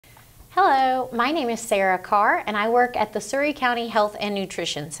Hello, my name is Sarah Carr and I work at the Surry County Health and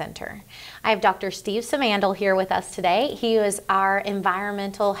Nutrition Center. I have Dr. Steve Samandel here with us today. He is our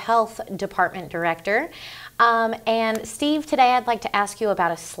Environmental Health Department Director. And Steve, today I'd like to ask you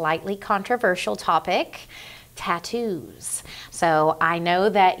about a slightly controversial topic: tattoos. So I know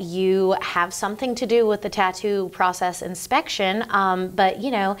that you have something to do with the tattoo process inspection, but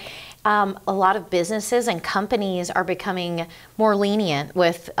a lot of businesses and companies are becoming more lenient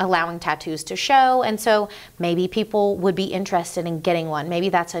with allowing tattoos to show, and so maybe people would be interested in getting one. Maybe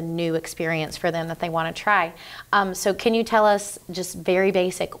that's a new experience for them that they want to try. So can you tell us, just very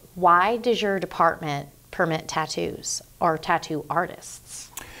basic, why does your department permit tattoos or tattoo artists?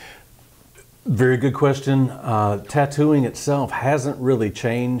 Very good question. Tattooing itself hasn't really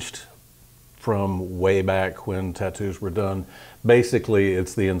changed from way back when tattoos were done. Basically,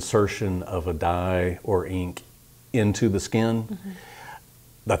 it's the insertion of a dye or ink into the skin.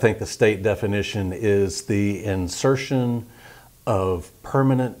 Mm-hmm. I think the state definition is the insertion of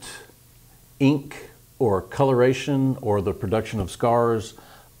permanent ink or coloration or the production of scars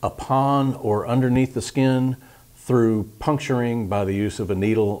upon or underneath the skin through puncturing by the use of a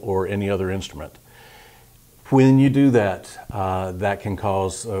needle or any other instrument. When you do that, that can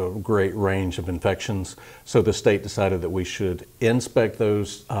cause a great range of infections. So the state decided that we should inspect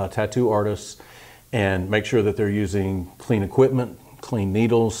those tattoo artists and make sure that they're using clean equipment, clean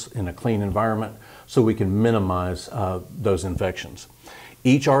needles, in a clean environment, so we can minimize those infections.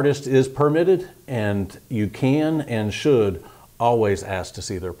 Each artist is permitted, and you can and should always ask to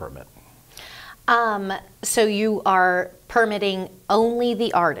see their permit. So you are permitting only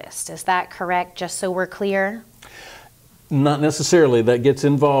the artist, is that correct, just so we're clear? Not necessarily. That gets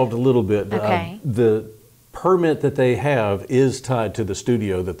involved a little bit. Okay. The permit that they have is tied to the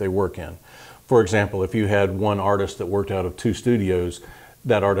studio that they work in. For example, if you had one artist that worked out of two studios,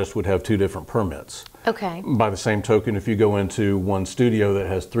 that artist would have two different permits. Okay. By the same token, if you go into one studio that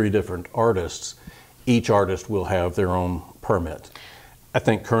has three different artists, each artist will have their own permit. I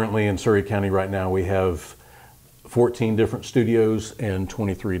think currently in Surry County right now we have 14 different studios and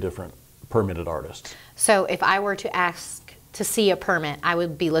 23 different permitted artists. So if I were to ask to see a permit, I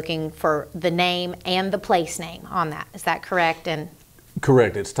would be looking for the name and the place name on that. Is that correct?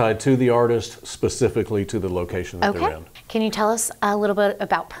 Correct. It's tied to the artist, specifically to the location that they're in. Can you tell us a little bit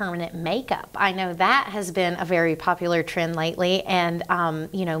about permanent makeup? I know that has been a very popular trend lately, and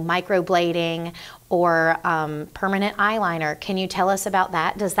microblading or permanent eyeliner. Can you tell us about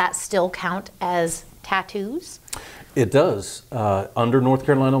that? Does that still count as tattoos? It does. Under North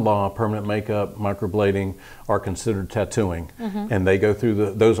Carolina law, permanent makeup, microblading are considered tattooing, and they go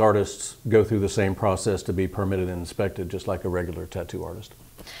through those artists go through the same process to be permitted and inspected, just like a regular tattoo artist.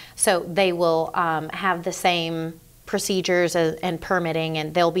 So they will have the same procedures and permitting,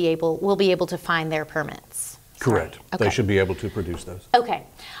 and we'll be able to find their permits. Correct. Okay. They should be able to produce those. Okay.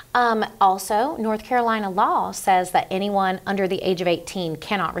 Also, North Carolina law says that anyone under the age of 18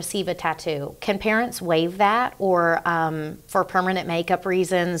 cannot receive a tattoo. Can parents waive that, or for permanent makeup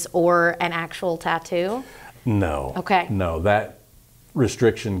reasons, or an actual tattoo? No. Okay. No, that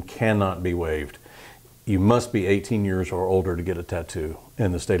restriction cannot be waived. You must be 18 years or older to get a tattoo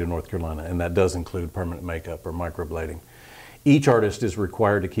in the state of North Carolina, and that does include permanent makeup or microblading. Each artist is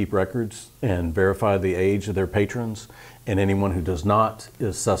required to keep records and verify the age of their patrons, and anyone who does not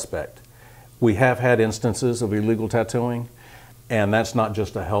is suspect. We have had instances of illegal tattooing, and that's not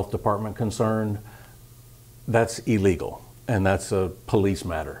just a health department concern. That's illegal, and that's a police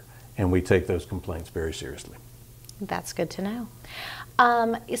matter, and we take those complaints very seriously. That's good to know.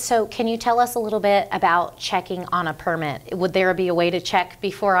 So can you tell us a little bit about checking on a permit? Would there be a way to check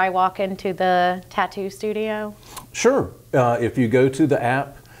before I walk into the tattoo studio? Sure. If you go to the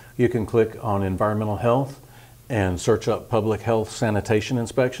app, you can click on environmental health and search up public health sanitation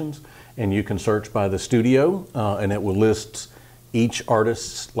inspections, and you can search by the studio, and it will list each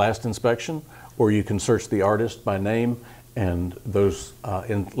artist's last inspection, or you can search the artist by name, and those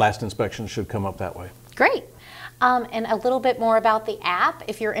last inspections should come up that way. Great. And a little bit more about the app.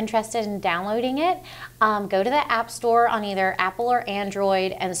 If you're interested in downloading it, go to the App Store on either Apple or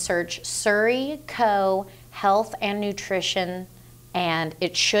Android and search Surry Co. Health and Nutrition, and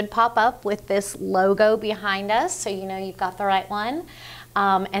it should pop up with this logo behind us, so you know you've got the right one.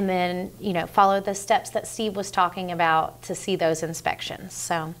 And then, follow the steps that Steve was talking about to see those inspections.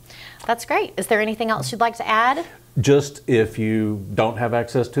 So that's great. Is there anything else you'd like to add? Just if you don't have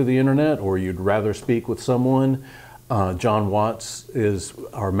access to the internet or you'd rather speak with someone, John Watts is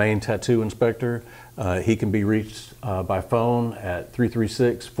our main tattoo inspector. He can be reached by phone at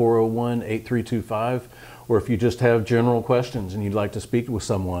 336-401-8325, or if you just have general questions and you'd like to speak with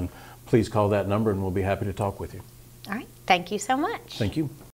someone, please call that number and we'll be happy to talk with you. All right. Thank you so much. Thank you.